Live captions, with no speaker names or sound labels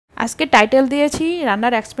আজকে টাইটেল দিয়েছি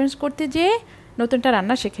রান্নার এক্সপিরিয়েন্স করতে যেয়ে নতুনটা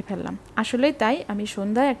রান্না শিখে ফেললাম। আসলেই তাই, আমি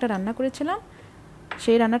সন্ধ্যায় একটা রান্না করেছিলাম,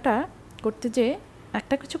 সেই রান্নাটা করতে যেয়ে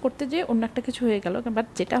একটা কিছু করতে যেয়ে অন্য একটা কিছু হয়ে গেল, বাট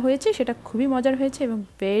যেটা হয়েছে সেটা খুবই মজার হয়েছে এবং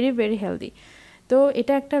ভেরি ভেরি হেলদি। তো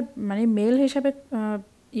এটা একটা মানে মেল হিসাবে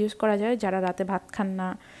ইউজ করা যায়, যারা রাতে ভাত খান না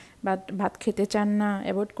বা ভাত খেতে চান না,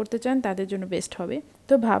 অ্যাভয়েড করতে চান, তাদের জন্য বেস্ট হবে।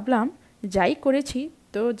 তো ভাবলাম যাই করেছি,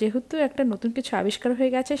 তো যেহেতু একটা নতুন কিছু আবিষ্কার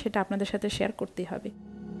হয়ে গেছে, সেটা আপনাদের সাথে শেয়ার করতেই হবে।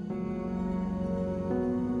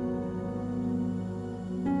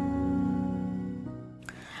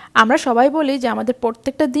 আমরা সবাই বলি যে আমাদের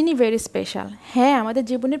প্রত্যেকটা দিনই ভেরি স্পেশাল। হ্যাঁ, আমাদের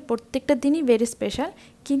জীবনের প্রত্যেকটা দিনই ভেরি স্পেশাল,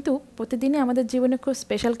 কিন্তু প্রতিদিনই আমাদের জীবনে খুব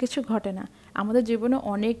স্পেশাল কিছু ঘটে না। আমাদের জীবনে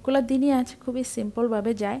অনেকগুলো দিনই আছে খুবই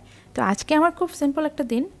সিম্পলভাবে যায়। তো আজকে আমার খুব সিম্পল একটা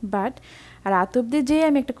দিন, বাট রাত অবধি যেয়ে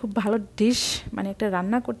আমি একটা খুব ভালো ডিশ মানে একটা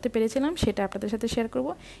রান্না করতে পেরেছিলাম, সেটা আপনাদের সাথে শেয়ার করব।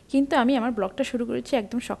 কিন্তু আমি আমার ব্লগটা শুরু করেছি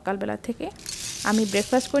একদম সকালবেলা থেকে। আমি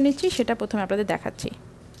ব্রেকফাস্ট করে নিচ্ছি, সেটা প্রথমে আপনাদের দেখাচ্ছি।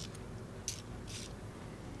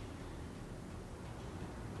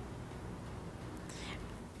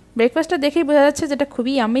 ব্রেকফাস্টটা দেখেই বোঝা যাচ্ছে যেটা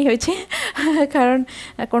খুবই ইয়াম্মি হয়েছে, কারণ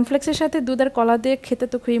কর্নফ্লেক্সের সাথে দুধ আর কলা দিয়ে খেতে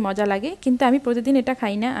তো খুবই মজা লাগে। কিন্তু আমি প্রতিদিন এটা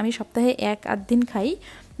খাই না, আমি সপ্তাহে 1-8 দিন খাই।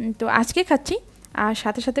 তো আজকে খাচ্ছি, আর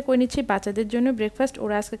সাথে সাথে করে নিচ্ছি বাচ্চাদের জন্য ব্রেকফাস্ট।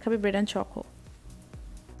 ওরা আজকে খাবে ব্রেড অ্যান্ড চকো।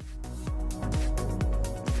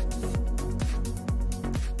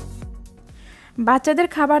 বাচ্চাদের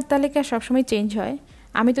খাবার তালিকা সবসময় চেঞ্জ হয়,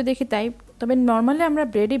 আমি তো দেখি তাই। তবে নর্মালি আমরা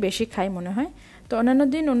ব্রেডই বেশি খাই মনে হয়। তো অন্যান্য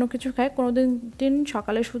দিন অন্য কিছু খায়, কোনো দিন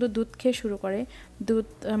সকালে শুধু দুধ খেয়ে শুরু করে, দুধ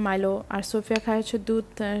মাইলো। আর সোফিয়া খায় হচ্ছে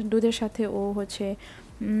দুধের সাথে ও হচ্ছে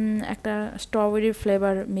একটা স্ট্রবেরি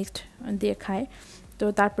ফ্লেভার মিক্সড দিয়ে খায়। তো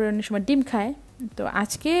তারপরে অনেক সময় ডিম খায়। তো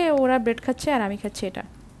আজকে ওরা ব্রেড খাচ্ছে আর আমি খাচ্ছি এটা।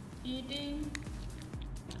 Eating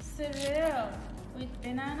cereal with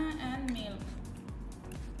banana and milk.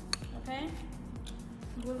 Okay?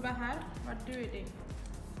 Gulbahar, what do you eating?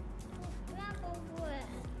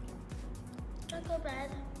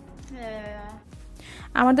 Yeah.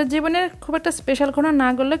 আমাদের জীবনের খুব একটা স্পেশাল কোনো না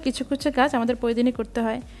করলেও কিছু কিছু কাজ আমাদের প্রতিদিনই করতে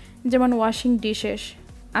হয়, যেমন ওয়াশিং ডিশেস।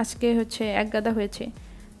 আজকে হচ্ছে এক গাদা হয়েছে,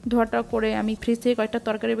 ধোয়াটা করে আমি ফ্রিজ থেকে কয়েকটা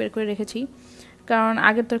তরকারি বের করে রেখেছি, কারণ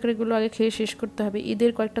আগের তরকারিগুলো আগে খেয়ে শেষ করতে হবে।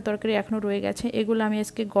 ঈদের কয়েকটা তরকারি এখনও রয়ে গেছে, এগুলো আমি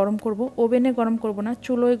আজকে গরম করব। ওভেনে গরম করব না,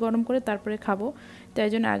 চুলোয় গরম করে তারপরে খাবো, তাই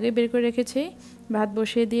জন্য আগে বের করে রেখেছি। ভাত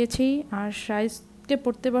বসিয়ে দিয়েছি আর সাইজকে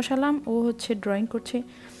পড়তে বসালাম, ও হচ্ছে ড্রয়িং করছে।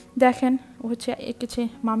 দেখেন, ও হচ্ছে এঁকেছে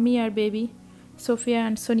mummy R baby, Sophia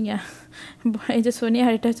and Sonia. এই যে সোনিয়া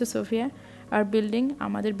আর এটা হচ্ছে সোফিয়া। আর বিল্ডিং,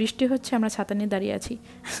 আমাদের বৃষ্টি হচ্ছে, আমরা ছাতা নিয়ে দাঁড়িয়ে আছি।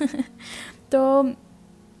 তো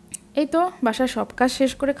এই তো বাসার সব কাজ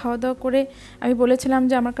শেষ করে খাওয়া দাওয়া করে আমি বলেছিলাম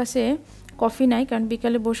যে আমার কাছে কফি নাই, কারণ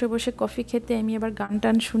বিকালে বসে বসে কফি খেতে আমি আবার গান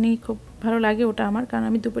টান শুনি, খুব ভালো লাগে ওটা আমার। কারণ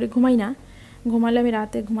আমি দুপুরে ঘুমাই না, ঘুমালে আমি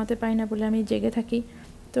রাতে ঘুমাতে পারি না বলে আমি জেগে থাকি।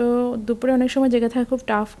 তো দুপুরে অনেক সময় জেগে থাকা খুব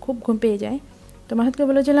টাফ, খুব ঘুম পেয়ে যায়। তো মাহাতকে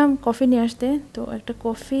বলেছিলাম কফি নিয়ে আসতে, তো একটা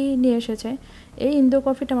কফি নিয়ে এসেছে। এই ইন্দো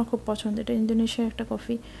কফিটা আমার খুব পছন্দ, এটা ইন্দোনেশিয়ার একটা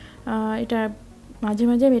কফি। এটা মাঝে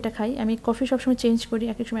মাঝে আমি এটা খাই। আমি কফি সবসময় চেঞ্জ করি,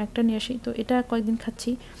 এক এক সময় একটা নিয়ে আসি। তো এটা কয়েকদিন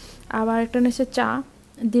খাচ্ছি। আবার একটা নিয়েছে চা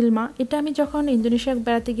দিলমা, এটা আমি যখন ইন্দোনেশিয়া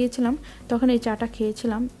বেড়াতে গিয়েছিলাম তখন এই চাটা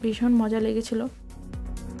খেয়েছিলাম, ভীষণ মজা লেগেছিল।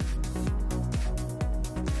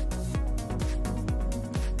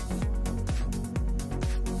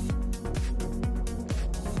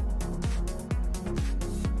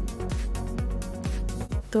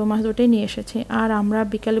 তো মাছ ওটাই নিয়ে এসেছে, আর আমরা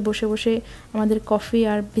বিকালে বসে বসে আমাদের কফি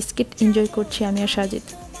আর বিস্কিট এনজয় করছি আমি আর সাজিদ।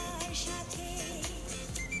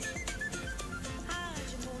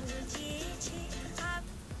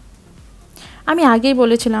 আমি আগেই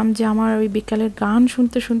বলেছিলাম যে আমার ওই বিকালের গান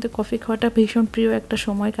শুনতে শুনতে কফি খাওয়াটা ভীষণ প্রিয় একটা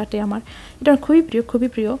সময় কাটে আমার, এটা খুবই প্রিয়, খুবই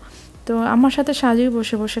প্রিয়। তো আমার সাথে সাজিদ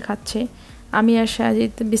বসে বসে খাচ্ছে, আমি আর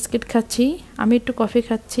সাজিদ বিস্কিট খাচ্ছি, আমি একটু কফি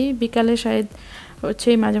খাচ্ছি। বিকালে সাজিদ হচ্ছে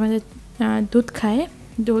মাঝে মাঝে দুধ খায়,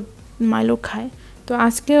 দুধ মাইলো খায়। তো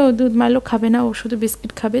আজকে ও দুধ মাইলো খাবে না, ও শুধু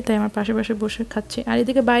বিস্কিট খাবে, তাই আমার পাশে পাশে বসে খাচ্ছে। আর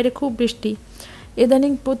এদিকে বাইরে খুব বৃষ্টি,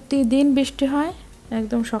 ইদানিং প্রতিদিন বৃষ্টি হয়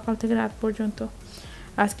একদম সকাল থেকে রাত পর্যন্ত।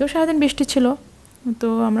 আজকেও সারাদিন বৃষ্টি ছিল, তো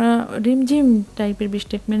আমরা রিমঝিম টাইপের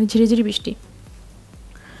বৃষ্টি, মানে ঝিরিঝিরি বৃষ্টি।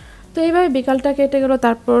 তো এইভাবে বিকালটা কেটে গেল।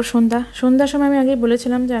 তারপর সন্ধ্যার সময় আমি আগেই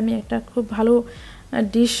বলেছিলাম যে আমি একটা খুব ভালো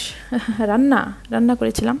ডিশ রান্না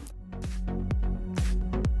করেছিলাম।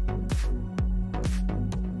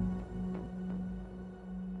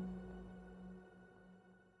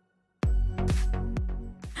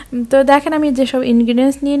 তো দেখেন আমি যেসব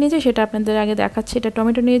ইনগ্রিডিয়েন্টস নিয়ে নিয়েছি সেটা আপনাদের আগে দেখাচ্ছি। এটা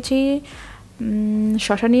টমেটো নিয়েছি,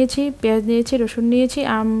 শসা নিয়েছি, পেঁয়াজ নিয়েছি, রসুন নিয়েছি।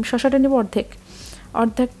 শসাটা নেব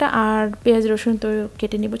অর্ধেকটা, আর পেঁয়াজ রসুন তো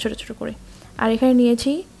কেটে নেব ছোটো ছোটো করে। আর এখানে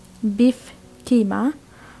নিয়েছি বিফ কিমা,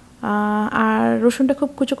 আর রসুনটা খুব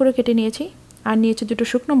কুচো করে কেটে নিয়েছি। আর নিয়েছি দুটো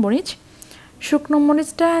শুকনো মরিচ। শুকনো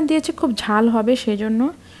মরিচটা দিয়েছি খুব ঝাল হবে সেই জন্য।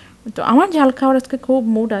 তো আমার ঝাল খাওয়ার আজকে খুব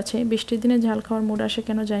মুড আছে, বৃষ্টির দিনে ঝাল খাওয়ার মুড আসে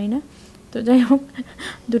কেন জানি না। তো যাই হোক,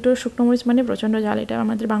 দুটো শুকনো মরিচ মানে প্রচণ্ড ঝাল, এটা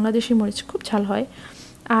আমাদের বাংলাদেশি মরিচ, খুব ঝাল হয়।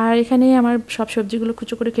 আর এখানে আমার সব সবজিগুলো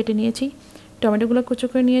কুচো করে কেটে নিয়েছি। টমেটোগুলো কুচো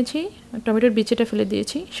করে নিয়েছি, টমেটোর বিচিটা ফেলে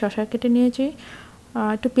দিয়েছি, শসা কেটে নিয়েছি,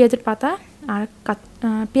 একটু পেঁয়াজের পাতা আর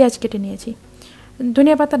পেঁয়াজ কেটে নিয়েছি।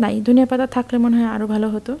 ধনিয়া পাতা নাই, ধনিয়া পাতা থাকলে মনে হয় আরও ভালো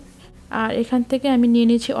হতো। আর এখান থেকে আমি নিয়ে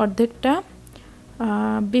নিয়েছি অর্ধেকটা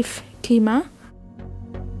বিফ কিমা।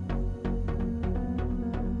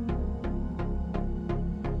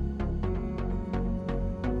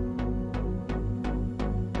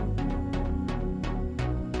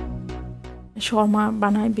 শর্মা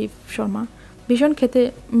বানায়, বিফ শর্মা ভীষণ খেতে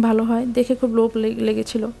ভালো হয়, দেখে খুব লোভ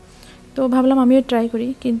লেগেছিল। তো ভাবলাম আমিও ট্রাই করি,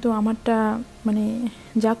 কিন্তু আমারটা মানে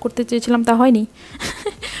যা করতে চেয়েছিলাম তা হয়নি,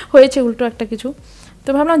 হয়েছে উল্টো একটা কিছু। তো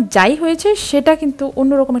ভাবলাম যাই হয়েছে সেটা কিন্তু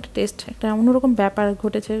অন্যরকম একটা টেস্ট, একটা অন্যরকম ব্যাপার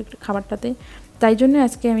ঘটেছে খাবারটাতে। তাই জন্য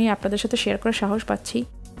আজকে আমি আপনাদের সাথে শেয়ার করার সাহস পাচ্ছি।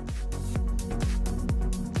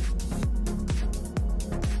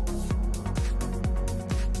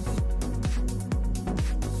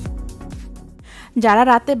 যারা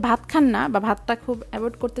রাতে ভাত খান না বা ভাতটা খুব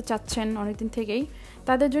অ্যাভয়েড করতে চাচ্ছেন অনেকদিন থেকেই,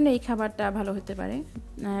 তাদের জন্য এই খাবারটা ভালো হতে পারে।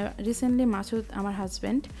 রিসেন্টলি মাসুদ, আমার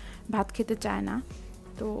হাজব্যান্ড, ভাত খেতে চায় না।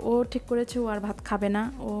 তো ও ঠিক করেছে ও আর ভাত খাবে না,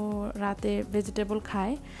 ও রাতে ভেজিটেবল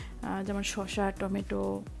খায়, যেমন শসা, টমেটো,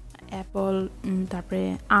 অ্যাপল, তারপরে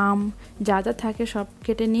আম, যা যা থাকে সব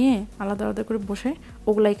কেটে নিয়ে আলাদা আলাদা করে বসে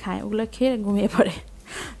ওগুলাই খায়, ওগুলো খেয়ে ঘুমিয়ে পড়ে।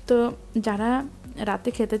 তো যারা রাতে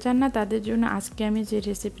খেতে চান না তাদের জন্য আজকে আমি যে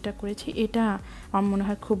রেসিপিটা করেছি এটা আমার মনে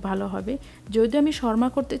হয় খুব ভালো হবে। যদিও আমি শর্মা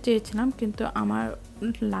করতে চেয়েছিলাম, কিন্তু আমার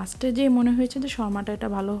লাস্টে যে মনে হয়েছে যে শর্মাটা এটা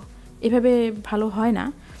ভালো, এভাবে ভালো হয় না।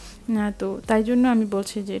 তো তাই জন্য আমি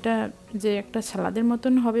বলছি যে এটা যে একটা সালাদের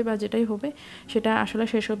মতন হবে বা যেটাই হবে, সেটা আসলে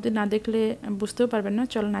শেষ অবধি না দেখলে বুঝতেও পারবেন না।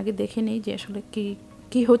 চলুন আগে দেখে নেই যে আসলে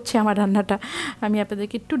কি হচ্ছে আমার রান্নাটা, আমি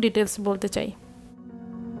আপনাদেরকে একটু ডিটেলস বলতে চাই।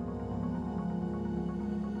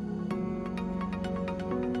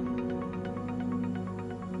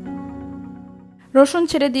 রসুন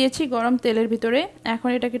ছেড়ে দিয়েছি গরম তেলের ভিতরে, এখন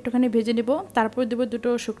এটাকে একটুখানি ভেজে নেব। তারপর দেবো দুটো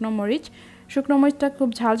শুকনো মরিচ। শুকনো মরিচটা খুব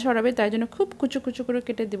ঝাল ছড়াবে, তাই জন্য খুব কুচো কুচো করে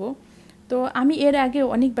কেটে দেবো। তো আমি এর আগে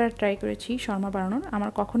অনেকবার ট্রাই করেছি শর্মা বানানোর, আমার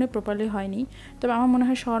কখনোই প্রপারলি হয়নি। তবে আমার মনে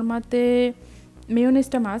হয় শর্মাতে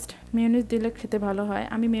মেয়োনিজটা মাস্ট, মেয়োনিজ দিলে খেতে ভালো হয়।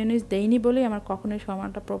 আমি মেয়োনিজ দেইনি বলেই আমার কখনোই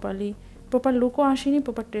শর্মাটা প্রপার লুকও আসেনি,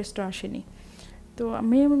 প্রপার টেস্টও আসেনি। তো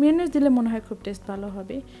মেয়োনিজ দিলে মনে হয় খুব টেস্ট ভালো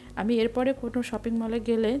হবে। আমি এরপরে কোনো শপিং মলে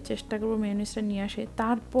গেলে চেষ্টা করবো মেয়োনিজটা নিয়ে আসে,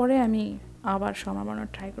 তারপরে আমি আবার শর্মা বানানো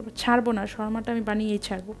ট্রাই করবো। ছাড়বো না, শর্মাটা আমি বানিয়েই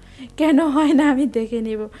ছাড়বো, কেন হয় না আমি দেখে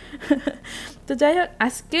নেব। তো যাই হোক,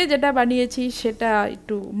 আজকে যেটা বানিয়েছি সেটা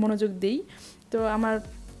একটু মনোযোগ দিই। তো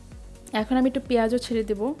এখন আমি একটু পেঁয়াজও ছেড়ে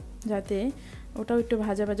দেবো, যাতে ওটাও একটু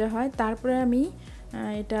ভাজা ভাজা হয়। তারপরে আমি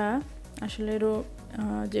এটা আসলে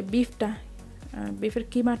যে বিফের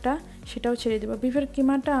কিমাটা সেটাও ছেড়ে দেবো। বিফের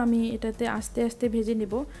কিমাটা আমি এটাতে আস্তে আস্তে ভেজে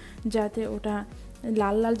নেব, যাতে ওটা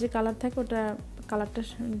লাল লাল যে কালার থাকে, ওটা কালারটা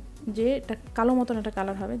যে এটা কালো মতন একটা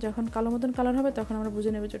কালার হবে। যখন কালো মতন কালার হবে তখন আমরা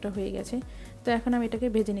বুঝে নেব যে ওটা হয়ে গেছে। তো এখন আমি এটাকে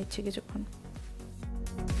ভেজে নিচ্ছি কিছুক্ষণ।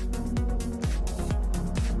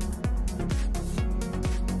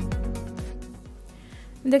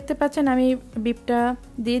 দেখতে পাচ্ছেন আমি বিফটা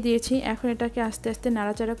দিয়ে দিয়েছি, এখন এটাকে আস্তে আস্তে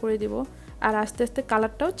নাড়াচাড়া করে দেব। আর আস্তে আস্তে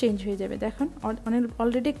কালারটাও চেঞ্জ হয়ে যাবে। দেখুন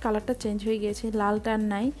অলরেডি কালারটা চেঞ্জ হয়ে গিয়েছে, লালটা আর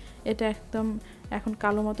নাই, এটা একদম এখন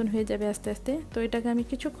কালো মতন হয়ে যাবে আস্তে আস্তে। তো এটাকে আমি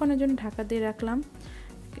কিছুক্ষণের জন্য ঢাকা দিয়ে রাখলাম।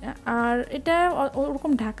 আর এটা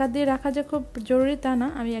ওরকম ঢাকা দিয়ে রাখা যে খুব জরুরি তা না,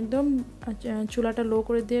 আমি একদম চুলাটা লো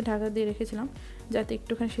করে দিয়ে ঢাকা দিয়ে রেখেছিলাম যাতে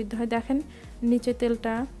একটুখানি সিদ্ধ হয়। দেখেন নিচে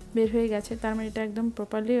তেলটা বের হয়ে গেছে, তার মানে এটা একদম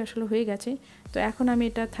প্রপারলি আসলে হয়ে গেছে। তো এখন আমি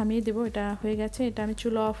এটা থামিয়ে দেবো, এটা হয়ে গেছে, এটা আমি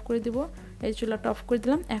চুলা অফ করে দেবো। এই চুলাটা অফ করে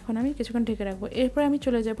দিলাম, এখন আমি কিছুক্ষণ ঢেকে রাখবো। এরপর আমি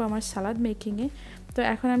চলে যাব আমার সালাদ মেকিংয়ে। তো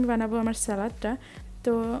এখন আমি বানাবো আমার সালাদটা।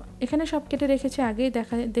 তো এখানে সব কেটে রেখেছি, আগেই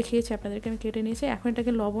দেখিয়েছি আপনাদেরকে, আমি কেটে নিয়েছি। এখন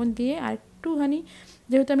এটাকে লবণ দিয়ে আর একটুখানি,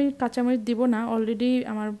 যেহেতু আমি কাঁচামরিচ দিব না, অলরেডি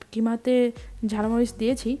আমার কিমাতে ঝালমরিচ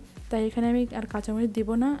দিয়েছি, তাই এখানে আমি আর কাঁচামরিচ দিব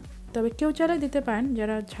না। তবে কেউ চাইলে দিতে পারেন,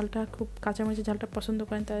 যারা ঝালটা খুব কাঁচামরিচের ঝালটা পছন্দ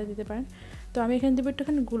করেন তারা দিতে পারেন। তো আমি এখানে দেবো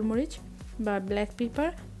একটুখানি গোলমরিচ বা ব্ল্যাক পেপার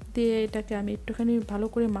দিয়ে এটাকে আমি একটুখানি ভালো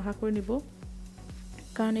করে মাখা করে নিব,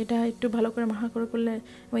 কারণ এটা একটু ভালো করে মাখা করে করলে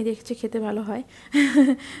আমি দেখছি খেতে ভালো হয়।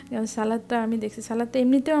 কারণ সালাদটা আমি দেখছি, সালাদটা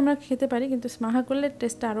এমনিতেও আমরা খেতে পারি, কিন্তু মাখা করলে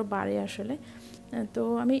টেস্টটা আরও বাড়ে আসলে। তো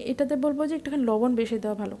আমি এটাতে বলবো যে একটুখানি লবণ বেশি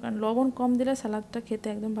দেওয়া ভালো, কারণ লবণ কম দিলে সালাদটা খেতে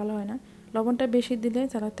একদম ভালো হয় না, লবণটা বেশি দিলে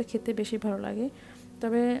সালাদটা খেতে বেশি ভালো লাগে।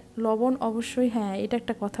 তবে লবণ অবশ্যই, হ্যাঁ এটা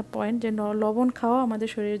একটা কথা পয়েন্ট যে লবণ খাওয়া আমাদের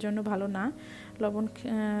শরীরের জন্য ভালো না। লবণ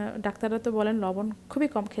ডাক্তাররা তো বলেন লবণ খুবই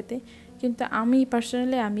কম খেতে, কিন্তু আমি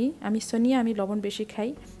পার্সোনালি আমি সোনিয়া, আমি লবণ বেশি খাই।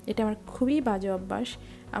 এটা আমার খুবই বাজে অভ্যাস।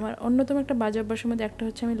 আমার অন্যতম একটা বাজে অভ্যাসের মধ্যে একটা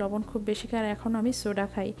হচ্ছে আমি লবণ খুব বেশি খাই, আর এখন আমি সোডা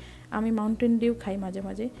খাই, আমি মাউন্টেন ডিউ খাই মাঝে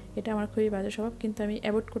মাঝে। এটা আমার খুবই বাজে স্বভাব, কিন্তু আমি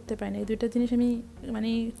অ্যাভয়েড করতে পারি না। এই দুইটা জিনিস আমি মানে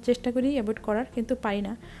চেষ্টা করি অ্যাভয়েড করার, কিন্তু পাই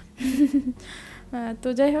না। তো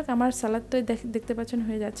যাই হোক, আমার সালাদ তো দেখতে পাচ্ছেন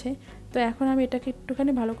হয়ে যাচ্ছে। তো এখন আমি এটাকে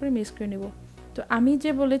একটুখানি ভালো করে মিক্স করে নেব। তো আমি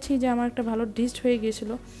যে বলেছি যে আমার একটা ভালো ডিশ হয়ে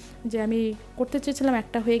গিয়েছিলো, যে আমি করতে চেয়েছিলাম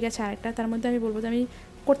একটা হয়ে গেছে আরেকটা, তার মধ্যে আমি বলবো যে আমি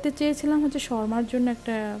করতে চেয়েছিলাম হচ্ছে শর্মার জন্য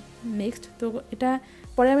একটা মিক্সড। তো এটা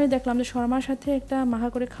পরে আমি দেখলাম যে শর্মার সাথে একটা মাখা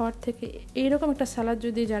করে খাওয়ার থেকে এইরকম একটা সালাদ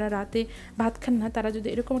যদি যারা রাতে ভাত খান না তারা যদি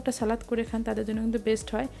এরকম একটা সালাদ করে খান তাদের জন্য কিন্তু বেস্ট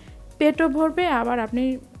হয়। পেটও ভরবে, আবার আপনি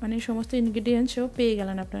মানে সমস্ত ইনগ্রিডিয়েন্টসও পেয়ে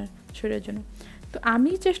গেলেন আপনার শরীরের জন্য। তো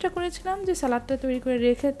আমি চেষ্টা করেছিলাম যে সালাদটা তৈরি করে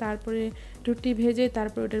রেখে তারপরে রুটি ভেজে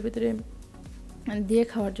তারপর ওটার ভিতরে দিয়ে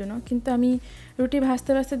খাওয়ার জন্য, কিন্তু আমি রুটি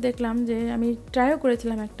ভাজতে ভাজতে দেখলাম যে আমি ট্রাইও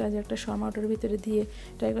করেছিলাম একটা, যে একটা শর্মা ওটার ভিতরে দিয়ে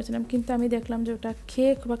ট্রাই করেছিলাম, কিন্তু আমি দেখলাম যে ওটা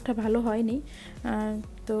খেয়ে খুব একটা ভালো হয়নি।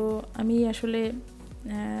 তো আমি আসলে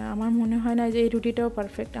আমার মনে হয় না যে এই রুটিটাও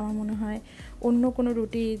পারফেক্ট। আমার মনে হয় অন্য কোনো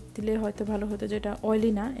রুটি দিলে হয়তো ভালো হতো, যেটা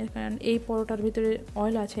অয়েলি না, এর কারণ এই পরোটার ভিতরে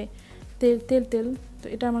অয়েল আছে, তেল। তো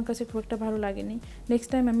এটা আমার কাছে খুব একটা ভালো লাগেনি। নেক্সট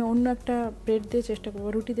টাইম আমি অন্য একটা ব্রেড দিয়ে চেষ্টা করবো,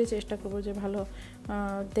 রুটি দিয়ে চেষ্টা করবো, যে ভালো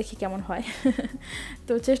দেখি কেমন হয়।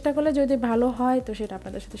 তো চেষ্টা করলে যদি ভালো হয় তো সেটা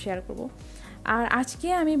আপনাদের সাথে শেয়ার করব। আর আজকে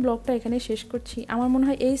আমি ব্লগটা এখানে শেষ করছি। আমার মনে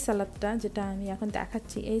হয় এই সালাদটা যেটা আমি এখন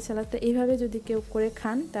দেখাচ্ছি, এই সালাদটা এইভাবে যদি কেউ করে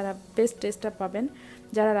খান তারা বেস্ট টেস্টটা পাবেন,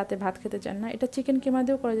 যারা রাতে ভাত খেতে চান না। এটা চিকেন কিমা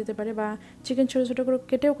দিয়েও করা যেতে পারে, বা চিকেন ছোটো ছোটো করে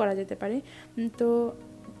কেটেও করা যেতে পারে। তো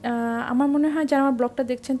আমার মনে হয় যারা আমার ব্লগটা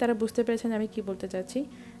দেখছেন তারা বুঝতে পেরেছেন আমি কি বলতে চাচ্ছি।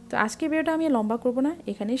 তো আজকে ভিডিওটা আমি লম্বা করব না,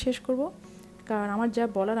 এখানেই শেষ করব, কারণ আমার যা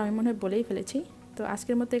বলার আমি মনে হয় বলেই ফেলেছি। তো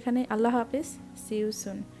আজকের মতো এখানে, আল্লাহ হাফেজ, সি ইউ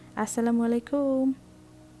সুন, আসসালামু আলাইকুম।